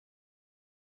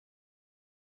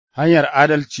Hanyar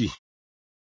adalci,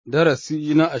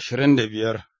 darasi na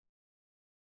 25,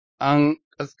 an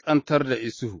ƙasƙantar da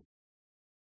Isuhu.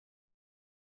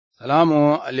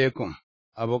 Salamu alaikum,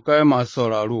 abokai masu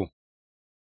sauraro,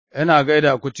 yana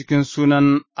gaida ku cikin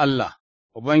sunan Allah,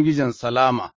 Ubangijin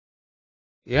Salama,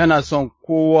 yana son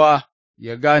kowa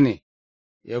ya gane,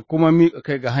 ya kuma miƙa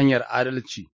kai ga hanyar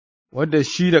adalci, wadda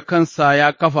shi da kansa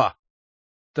ya kafa,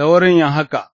 ta wurin yin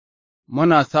haka,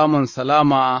 muna samun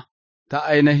salama ta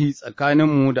ainihi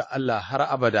tsakaninmu da Allah har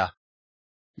abada.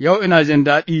 Yau ina jin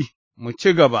daɗi mu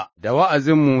ci gaba da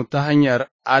wa'azinmu ta hanyar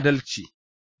adalci.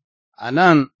 A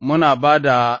nan muna ba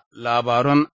da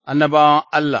labarun annabawan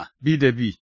Allah bi da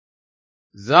bi,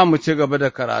 za mu ci gaba da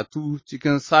karatu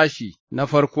cikin sashi na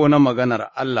farko na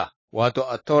maganar Allah, wato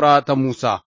Attaura ta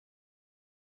Musa.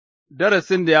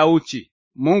 Darasin da ya wuce,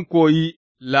 mun koyi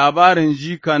labarin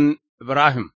jikan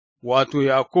Ibrahim, wato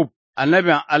Yakub,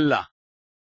 annabin Allah.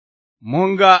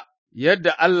 Mun ga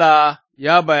yadda Allah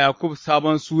ya ba Yakub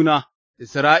sabon suna,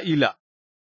 Isra'ila,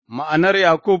 ma'anar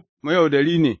Yakub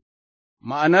mayaudari ne,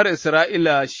 ma'anar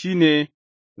Isra'ila shi ne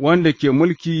wanda ke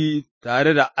mulki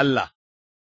tare da Allah.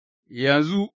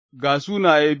 Yanzu ga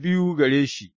sunaye biyu gare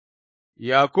shi,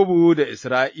 Yakubu da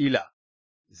Isra'ila,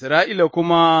 Isra'ila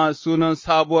kuma sunan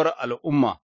sabuwar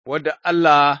al'umma, wadda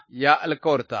Allah ya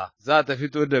alkawarta za ta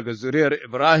fito daga zuriyar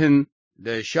Ibrahim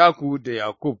da Ishaku da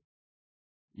Yakub.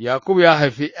 Yakub ya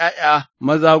haifi ’ya'ya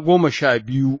maza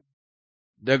 12,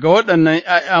 daga waɗannan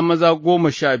 ’ya'ya maza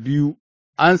 12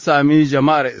 an sami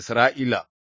jama'ar Isra'ila,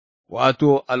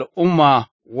 wato, al'umma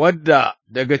wadda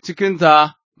daga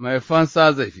cikinta mai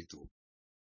fansa zai fito.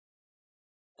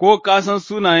 Ko ka san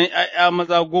sunayen ’ya'ya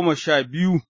maza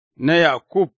 12 na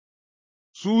Yakub,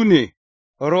 su ne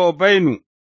Robainu,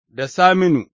 da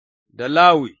Saminu, da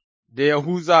Lawi, da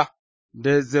Yahuza,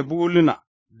 da Zebuluna,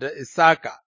 da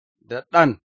Isaka, da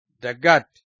Dan, da Gad,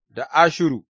 da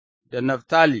Ashuru, da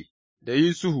Naftali, da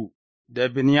Yusufu, da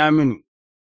Binyaminu.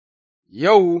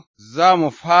 Yau za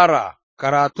mu fara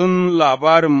karatun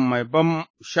labarin mai ban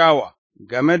sha'awa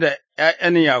game da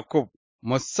 ’ya'yan Yakub,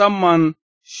 musamman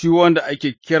shi wanda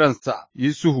ake kiransa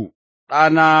Yusufu,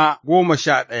 ɗana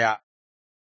 11.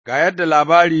 Ga yadda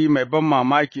labari mai ban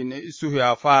mamaki na Yusufu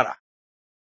ya fara.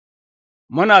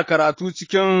 Muna karatu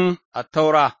cikin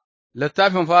Attaura,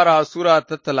 littafin fara Sura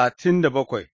ta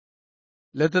 37.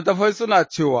 Littattafai suna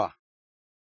cewa,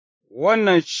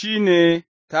 wannan shi ne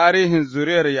tarihin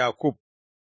zuriyar Yakub.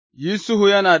 Yusufu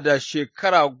yana da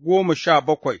shekara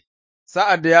 17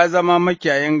 sa'ad da ya zama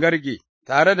makiyayin garge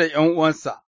tare da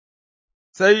 ’yan'uwansa,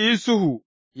 sai Yusufu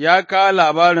ya kawo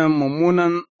labarin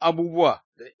mummunan abubuwa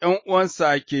da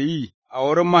 ’yan'uwansa ke yi a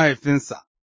wurin mahaifinsa.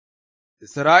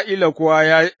 Isra'ila kuwa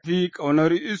ya fi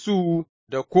ƙaunar Yusufu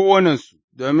da kowanensu,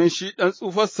 domin shi ɗan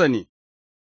tsufarsa ne,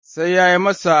 sai ya yi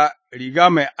masa riga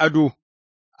mai ado,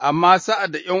 amma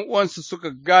sa'ad da ’yan'uwansu suka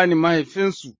gane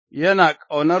mahaifinsu yana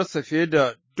ƙaunarsa fiye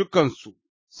da dukansu,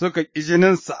 suka ƙi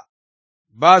jininsa,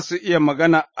 ba su iya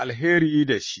magana alheri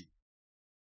da shi.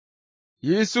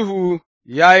 Yusufu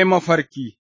ya yi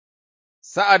mafarki,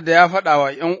 sa'ad da ya faɗa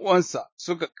wa ’yan'uwansa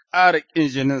suka ƙara ƙin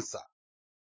jininsa,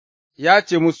 ya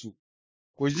ce musu,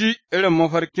 Ku ji irin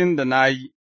mafarkin da na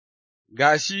yi,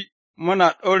 ga shi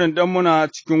muna ɗaurin dammuna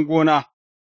cikin gona,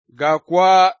 ga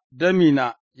kuwa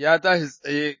damina ya tashi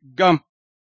tsaye gam,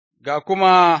 ga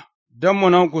kuma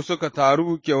dammunanku suka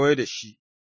taru kewaye da shi,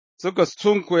 suka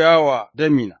sunkuya wa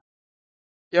damina.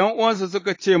 ’Yan'uwansa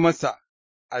suka ce masa,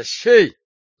 Ashe,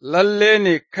 lalle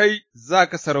ne kai za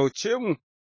ka sarauce mu,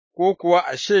 ko kuwa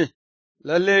ashe,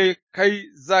 lalle kai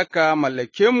za ka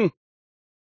mallake mu?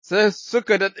 Sai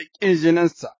suka daɗa ƙin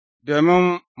jininsa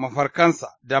domin mafarkansa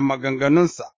da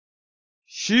maganganunsa,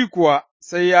 shi kuwa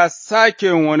sai ya sake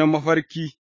yin wani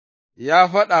mafarki, ya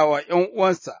faɗa wa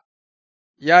 ’yan'uwansa,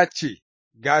 ya ce,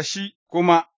 Ga shi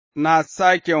kuma na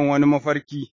sake yin wani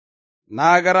mafarki,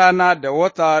 na ga rana da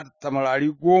wata da taurari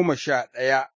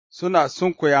 11 suna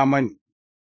sunkuya mani.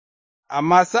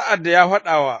 Amma sa'ad da ya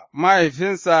faɗa wa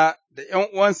mahaifinsa da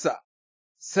 ’yan'uwansa,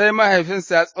 sai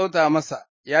mahaifinsa ya tsauta masa,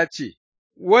 ya ce,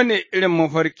 Wane irin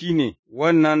mafarki ne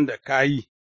wannan da ka yi,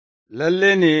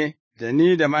 lalle ne da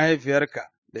ni da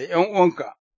mahaifiyarka da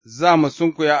 ’yan'uwanka za mu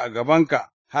sunkuya a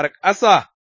gabanka har ƙasa?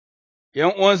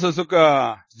 ’Yan'uwansa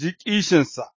suka ji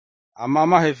ƙishinsa, amma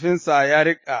mahaifinsa ya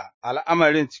riƙa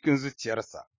al'amarin cikin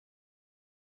zuciyarsa.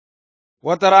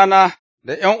 Wata rana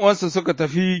da ’yan'uwansa suka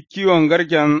tafi kiwon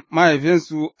garken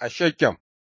mahaifinsu a Shekem,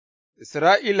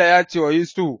 Isra'ila ya ce wa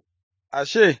Yusuf,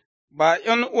 Ashe, ba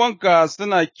 ’yan'uwanka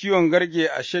suna kiwon garke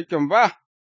a Shekem ba,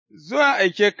 zuwa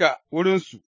aike ka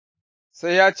wurinsu,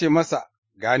 sai ya ce masa,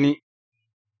 Gani.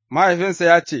 Mahaifinsa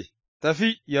ya ce,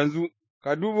 Tafi yanzu,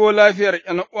 ka dubo lafiyar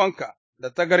 ’yan'uwanka da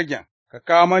ta gargen, ka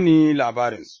kawo mani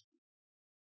labarinsu.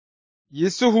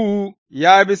 Yisuhu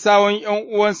ya bi sawun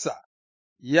 ’yan'uwansa,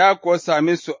 ya kuwa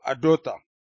same su a Dotan,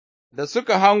 da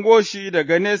suka hango shi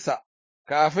daga nesa,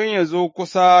 kafin ya zo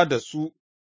kusa da su,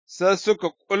 sai suka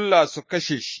ƙulla su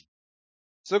kashe shi,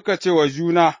 suka ce wa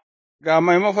juna, Ga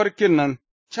mai mafarkin nan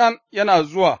can yana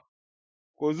zuwa,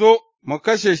 ku zo mu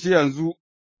kashe shi yanzu,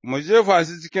 mu jefa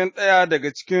shi cikin ɗaya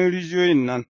daga cikin rijiyoyin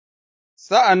nan,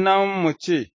 sa'an nan mu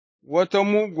ce, Wata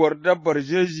muguwar dabbar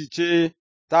jeji ce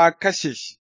ta kashe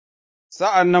shi,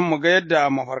 sa'an nan mu ga yadda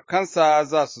mafarkansa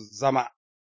za su zama.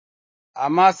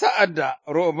 Amma sa'ad da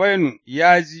Robainu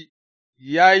ya ji,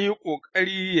 ya yi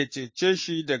ƙoƙari ya cece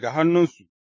shi daga hannunsu,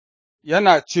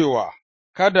 yana cewa,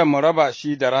 Kada mu raba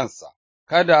shi da ransa,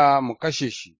 kada mu kashe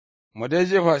shi, mu dai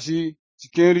jefa shi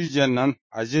cikin rijiyar nan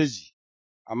a jeji,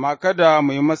 amma kada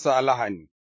mu yi masa lahani.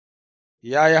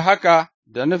 Ya yi haka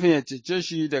da nufin ya cece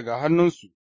shi daga hannunsu,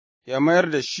 ya mayar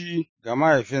da shi ga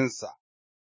mahaifinsa.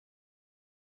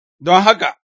 Don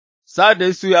haka, sa'ad da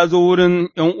Yesu ya zo wurin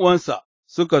 ’yan'uwansa,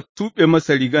 suka tuɓe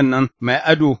masa rigan nan mai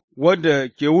ado wadda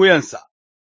ke wuyansa,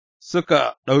 suka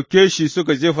ɗauke shi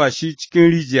suka jefa shi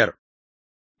cikin rijiyar,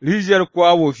 rijiyar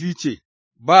kuwa wofi ce,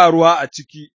 ba ruwa a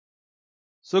ciki,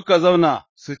 suka zauna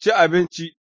su ci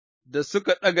abinci, da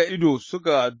suka ɗaga ido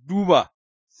suka duba,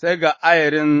 sai ga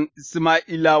ayarin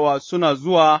Isma'ilawa suna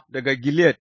zuwa daga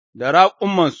Gileyad da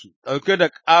raƙumansu ɗauke da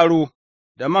ƙaro,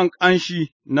 da man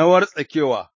ƙanshi na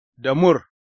wartsakewa, da mur,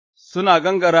 suna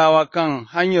gangarawa kan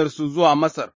hanyarsu zuwa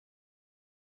Masar.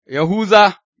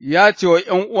 Yahuza ya ce wa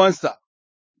 ’yan'uwansa,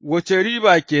 Wace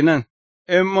riba kenan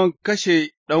in mun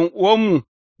kashe ɗan'uwanmu,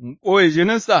 mu ɓoye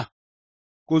jininsa?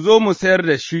 Ku zo mu sayar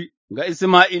da shi ga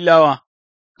Isma'ilawa,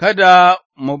 kada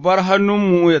mu bar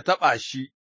hannunmu ya taɓa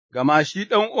shi, gama shi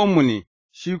ɗan'uwanmu ne,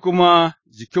 shi kuma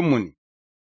jikinmu ne.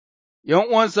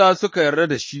 ’Yan'uwansa suka yarda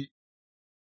da shi,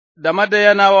 da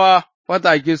Madayanawa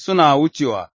fatake suna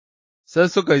wucewa, sai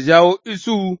suka jawo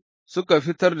Isuhu suka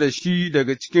fitar da shi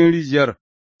daga cikin rijiyar,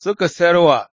 suka sayar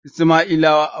wa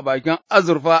Isma'ilawa a bakin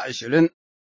azurfa 20,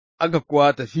 aka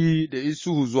kuwa tafi da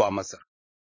Isuhu zuwa Masar.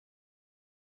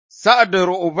 Sa'ad da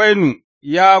Ro'obainu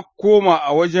ya koma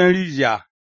a wajen rijiya,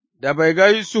 da bai ga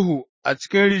Isuhu a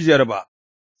cikin rijiyar ba,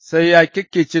 sai ya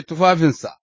kyakkece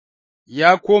tufafinsa,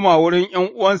 ya koma wurin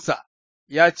 ’yan'uwansa,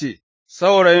 ya ce,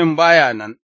 Saurayin baya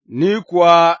nan, ni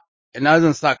kuwa ina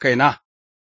zan sa kaina?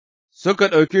 Suka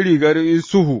ɗauki rigar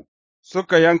Isuhu,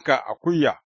 suka yanka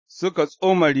akuya, suka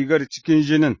tsoma rigar cikin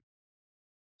jinin,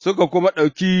 suka kuma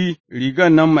ɗauki rigar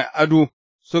nan mai ado,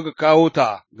 suka kawo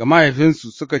ta ga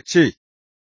mahaifinsu suka ce,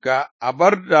 Ga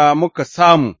abar da muka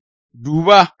samu,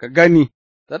 duba ka gani,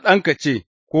 ta ɗanka ce,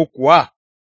 ko kuwa?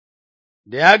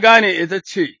 Da ya gane ita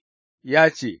ce, ya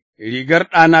ce, Rigar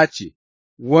ɗana ce,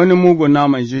 wani mugun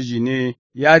naman jeji ne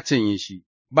ya canye shi,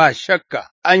 ba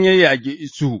shakka an yayyage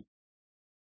Isuhu.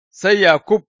 Sai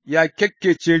Yakub ya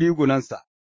kyakkece rigunansa,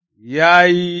 ya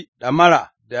yi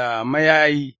ɗamara da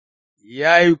mayayi,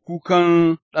 ya yi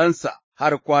kukan ɗansa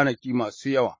har kwanaki masu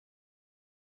yawa.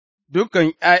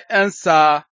 Dukan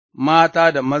 ’ya'yansa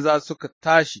mata da maza suka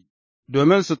tashi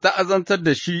domin su ta'azantar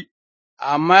da shi,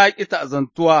 amma ya ƙi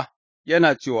ta'azantuwa,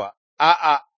 yana cewa,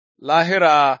 A'a,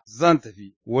 lahira zan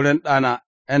tafi wurin ɗana,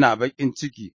 yana baƙin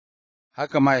ciki,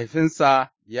 haka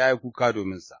mahaifinsa ya yi kuka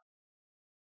dominsa.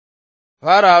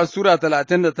 Fara Sura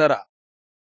 39.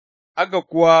 Aka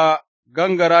kuwa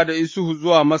gangara da Isuhu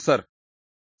zuwa Masar,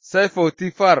 sai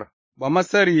Fotifar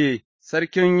Bamasariye,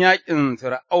 sarkin yaƙin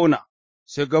Fir'auna,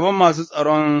 shugaban masu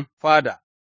tsaron fada,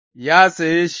 ya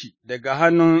saye shi daga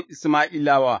hannun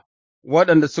Isma'ilawa,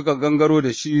 waɗanda suka gangaro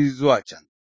da shi zuwa can.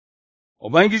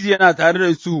 Ubangiji yana tare da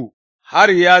Isuhu, har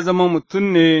ya zama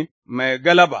mutum ne mai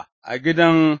galaba a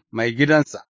gidan mai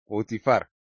gidansa, Fotifar.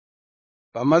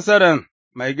 Bamasaran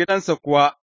mai gidansa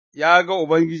kuwa ya ga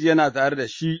Ubangiji yana tare da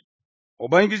shi,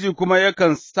 Ubangiji kuma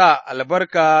yakan sa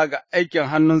albarka ga aikin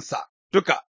hannunsa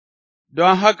duka,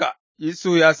 don haka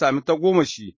Isuhu ya sami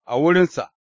tagomashi a wurinsa,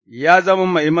 ya zama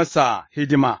mai masa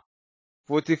hidima.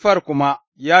 Fotifar kuma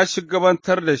ya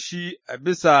shugabantar da shi a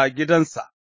bisa gidansa,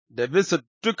 da bisa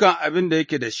dukan abin da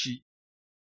yake da shi.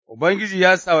 Ubangiji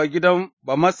ya sa wa gidan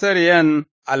Bamasariyan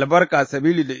albarka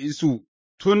sabili da Isuhu,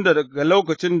 tun daga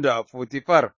lokacin da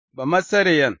Fotifar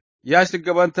Bamasariyan ya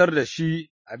shugabantar da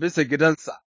shi a bisa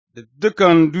gidansa da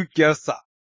dukan dukiyarsa.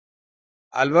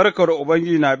 Albarkar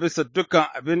Ubangiji na bisa dukan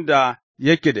abin da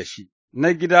yake da shi,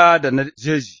 na gida da na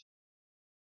jeji.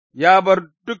 Ya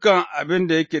bar dukan abin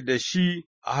da yake da shi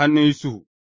a hannun Isuhu,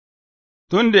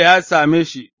 tun da ya same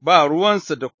shi ba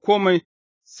ruwansa da komai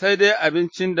sai dai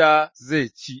abincin da zai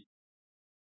ci.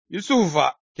 Isuhu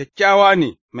fa kyakkyawa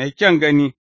ne mai kyan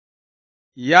gani,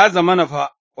 ya zamana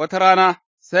fa wata rana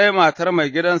sai matar mai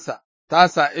gidansa ta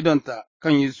sa idonta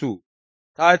kan Yusuf,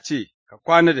 ta ce, Ka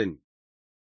kwana da ni,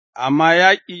 amma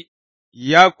ya ƙi,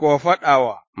 ya kuwa faɗa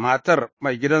wa matar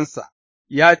mai gidansa,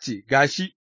 ya ce,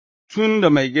 Gashi, tun da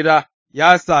mai gida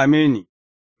ya same ni,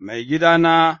 mai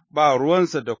gidana ba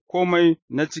ruwansa da komai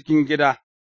na cikin gida,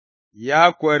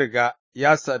 ya kuwa riga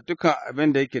ya sa dukan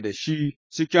abin da yake da shi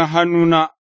cikin hannuna,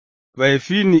 bai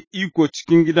fi ni iko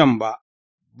cikin gidan ba,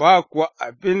 ba kuwa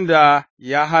abin da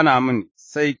ya hana mini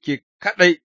sai ke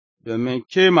kaɗai, domin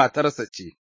ke matarsa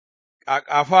ce,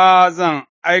 ƙaƙafa zan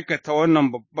aikata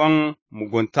wannan babban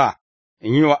mugunta,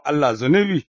 in yi wa Allah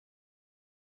zunubi?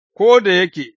 Ko da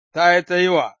yake ta yi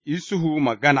wa Yusufu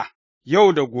magana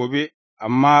yau da gobe,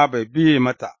 amma bai biye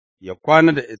mata ya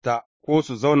kwana da ita ko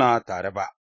su zauna tare ba.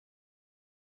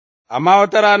 Amma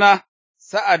wata rana,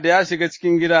 sa'ad da ya shiga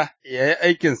cikin gida ya yi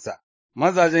aikinsa,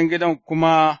 mazajen gidan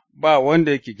kuma ba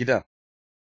wanda yake gidan,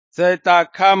 sai ta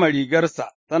kama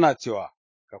rigarsa tana cewa,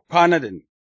 Ka kwana da ni,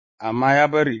 amma ya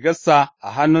bar rigarsa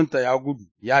a hannunta ya gudu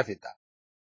ya fita.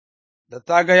 Da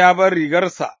ta ga ya bar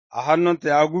rigarsa a hannunta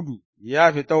ya gudu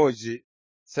ya fita waje,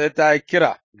 sai ta yi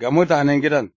kira ga mutanen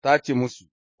gidan ta ce musu,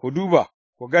 Ku duba,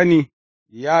 ku gani,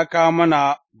 ya kawo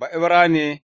mana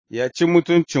Ba'ibrane ya ci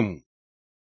mutuncinmu,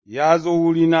 ya zo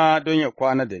wurina don ya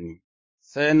kwana da ni,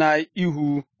 sai na yi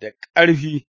ihu da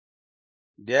ƙarfi,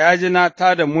 da ya ji na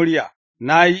tā da murya,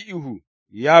 na yi ihu,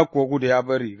 ya kuwa gudu ya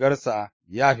bar rigarsa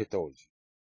ya fita waje.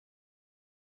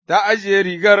 Ta ajiye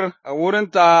rigar a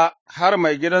wurinta har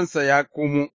mai gidansa ya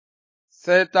komo,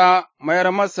 sai ta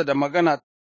mayar masa da magana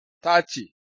ta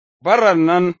ce, Baran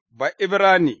nan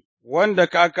Ba'ibrane wanda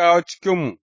ka kawo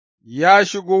cikinmu, ya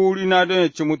shigo wurina don ya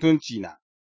ci mutuncina,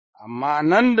 amma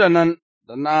nan da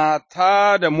na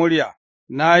tā da murya,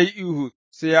 na yi ihu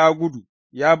sai ya gudu,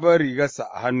 ya bar rigarsa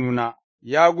a hannuna,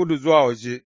 ya gudu zuwa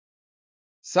waje.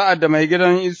 Sa'ad da mai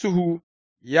gidan Isuhu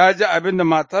ya ji abin da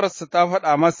matarsa ta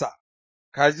faɗa masa,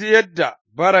 Ka ji yadda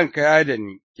baranka ya yi da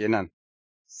ni kenan,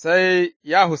 sai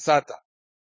ya husata.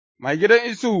 Mai gidan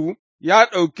Isuhu ya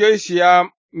ɗauke shi ya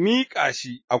miƙa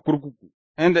shi a kurkuku,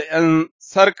 inda ’yan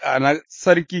sarƙa na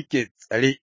sarki ke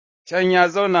tsare, can ya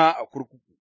zauna a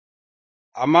kurkuku.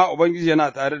 Amma Ubangiji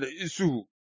yana tare da Isuhu,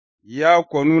 ya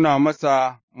kuwa nuna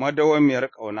masa madawwamiyar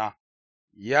ƙauna,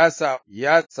 ya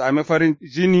sami farin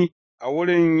jini a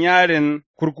wurin yarin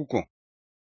kurkukun.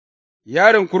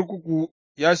 Yarin kurkuku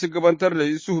ya shugabantar da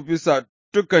Yusuf bisa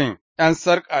dukan ’yan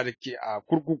sarƙa da ke a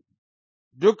kurkuku,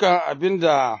 dukan abin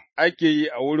da ake yi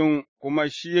a wurin kuma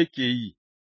shi yake yi,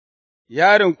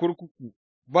 yarin kurkuku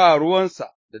ba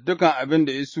ruwansa da dukan abin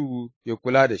da Yusuf ya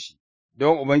kula da shi,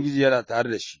 don Ubangiji yana tare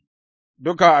da shi,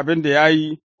 dukan abin da ya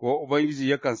yi kuwa Ubangiji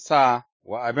yakan sa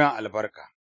wa abin albarka.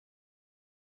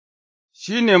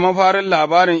 Shi ne mafarin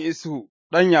labarin Yusuf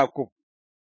ɗan Yakub,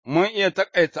 mun iya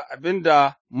taƙaita abin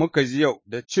da muka ji yau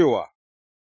da cewa,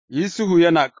 Yusufu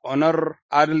yana ƙaunar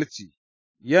adalci,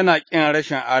 yana ƙin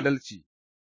rashin adalci,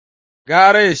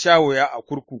 gara ya sha wuya a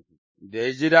kurkuku da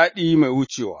ya ji daɗi mai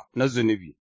wucewa na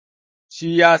zunubi,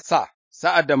 shi ya sa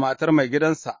sa'ad da matar mai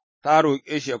gidansa ta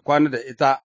roƙe shi ya kwana da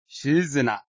ita shi yi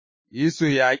zina, Yusuf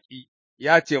ya ƙi,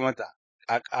 ya ce mata,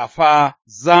 Ƙaƙafa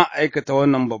zan aikata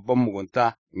wannan babban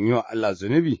mugunta in yi wa Allah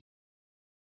zunubi?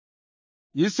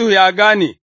 Yusuf ya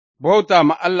gane bauta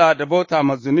ma Allah da bauta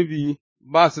ma zunubi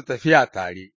ba su tafiya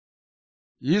tare.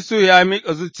 Yusuf ya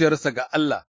miƙa zuciyarsa ga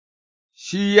Allah,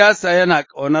 shi yasa yana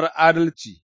ƙaunar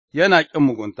adalci, yana ƙin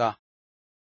mugunta,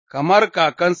 kamar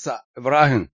kakansa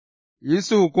Ibrahim,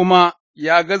 Yusuf kuma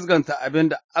ya gaskanta abin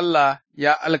da Allah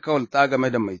ya alkawalta game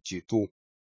da mai ceto,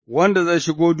 wanda zai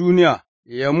shigo duniya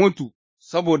ya mutu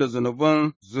saboda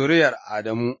zunuban zuriyar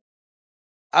Adamu.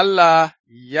 Allah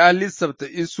ya lissafta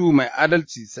Isu mai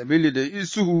adalci sabili da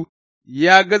Isu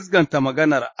ya gaskanta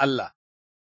maganar Allah,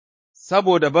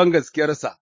 saboda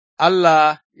bangaskiyarsa,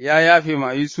 Allah ya yafe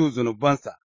ma Isu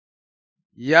zunubansa,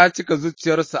 ya cika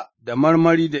zuciyarsa da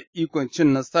marmari da ikon cin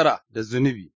nasara da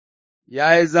zunubi,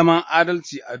 ya yi zaman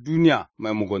adalci a duniya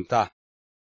mai mugunta.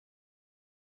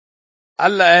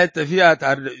 Allah ya yi tafiya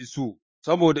tare da Isu,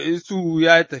 saboda Isu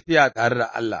ya yi tafiya tare da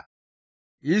Allah.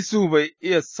 Isu bai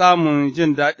iya samun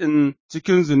jin daɗin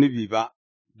cikin zunubi ba,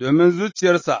 domin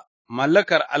zuciyarsa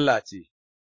mallakar Allah ce,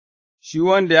 shi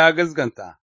wanda ya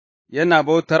gaskanta, yana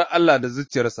bautar Allah da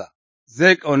zuciyarsa,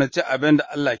 zai ƙaunaci abin da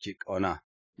Allah ke ƙauna,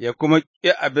 ya kuma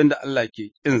ƙi abin da Allah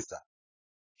ke ƙinsa,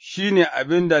 shi ne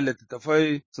abin da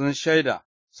littattafai sun shaida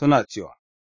suna cewa,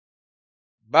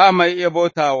 ba mai iya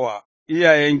bauta wa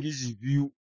iyayen giji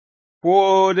biyu,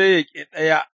 ko dai ya ƙi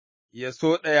ɗaya, ya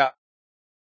so ɗaya,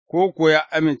 ko kuwa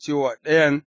ya amince wa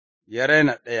ɗayan, ya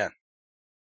raina ɗayan.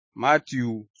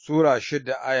 Matiyu Sura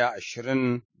 6 aya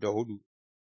 24.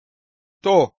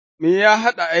 To, me ya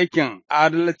haɗa aikin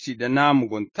adalci da na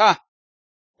mugunta,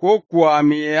 ko kuwa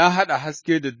me ya haɗa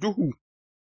haske da duhu?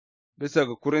 Bisa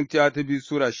ga Korintiyawa ta biyu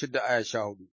Sura 6 aya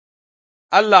 14.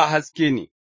 Allah haske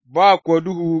ne, ba kuwa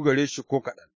duhu gare shi ko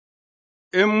kaɗan.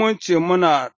 In mun ce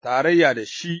muna tarayya da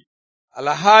shi,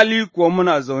 alhali kuwa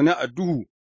muna zaune a duhu,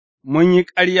 mun yi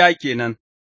ƙarya kenan,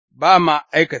 ba ma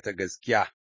aikata gaskiya.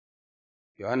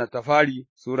 Yohana ta fari,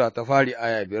 Sura ta fari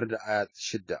aya 5 da aya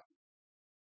 6.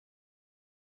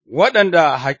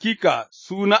 Waɗanda hakika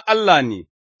su na Allah ne,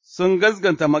 sun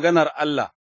gaskanta maganar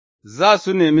Allah, za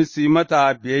su nemi su yi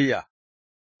mata biyayya,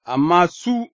 amma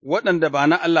su waɗanda ba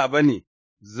na Allah ba ne,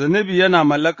 zunubi yana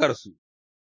mallakarsu,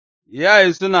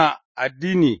 yayi suna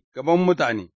addini gaban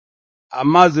mutane,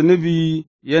 amma zunubi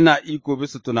yana iko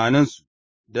bisa tunaninsu,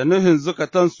 da nufin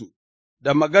zukatansu,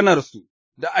 da maganarsu,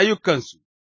 da ayyukansu,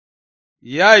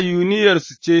 yayi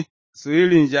niyyarsu ce su yi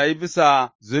rinjayi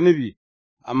bisa zunubi,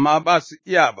 amma ba su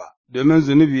iya ba, domin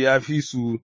zunubi ya fi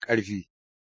su ƙarfi.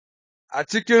 A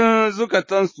cikin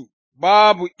zukatansu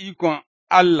babu ikon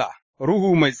Allah,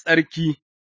 Ruhu mai tsarki,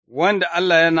 wanda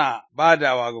Allah yana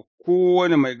badawa ga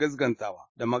kowane mai gaskatawa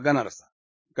da maganarsa,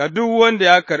 ga duk wanda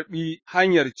ya karɓi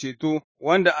hanyar ceto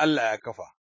wanda Allah ya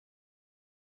kafa.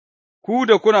 Ku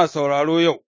da kuna sauraro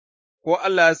yau, ko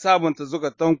Allah ya sabunta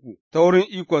zukatanku ta wurin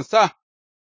ikonsa,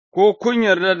 ko kun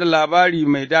yarda da labari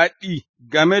mai daɗi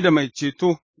game da mai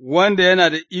ceto wanda yana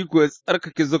da iko ya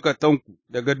tsarkake zukatanku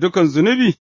daga dukan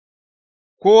zunubi,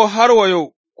 ko har wa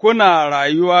yau kuna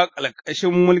rayuwa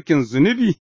ƙarƙashin mulkin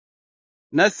zunubi?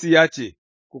 Nassi ya ce,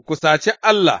 Ku kusaci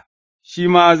Allah, shi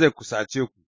ma zai kusace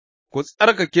ku, ku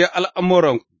tsarkake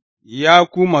al'amuranku, ya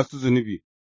ku masu zunubi,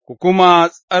 ku kuma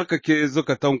tsarkake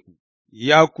zukatanku,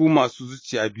 ya ku masu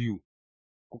zuciya biyu,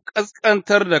 ku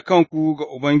ƙasƙantar da kanku ga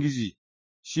Ubangiji,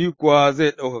 shi kuwa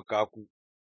zai ɗaukaka ku.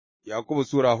 Yakubu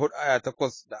Sura 4 aya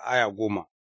 8 da aya 10.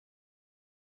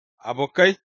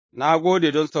 Abokai, na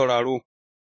gode don sauraro,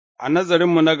 a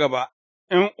nazarinmu na gaba,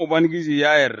 in Ubangiji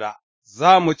ya yarda,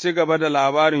 za mu ci gaba da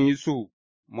labarin Yusuf,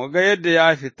 mu ga yadda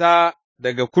ya fita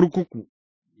daga kurkuku,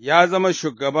 ya zama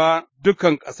shugaba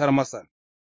dukan ƙasar Masar.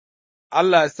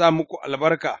 Allah ya sa muku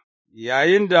albarka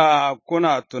yayin da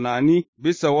kuna tunani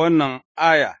bisa wannan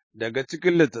aya daga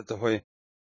cikin littattafai.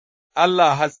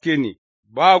 Allah haske ne,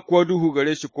 ba kuwa duhu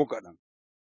gare shi ko kaɗan.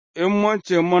 In mun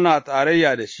ce muna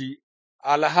tarayya da shi,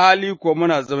 alhali ko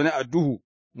muna zaune a duhu,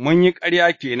 mun yi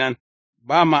ƙarya kenan,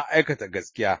 ba ma aikata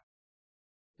gaskiya.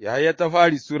 Yahaya ta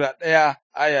fari Sura 1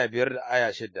 aya 5 da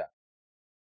aya 6.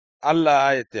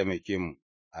 Allah ya taimake mu,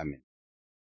 amin.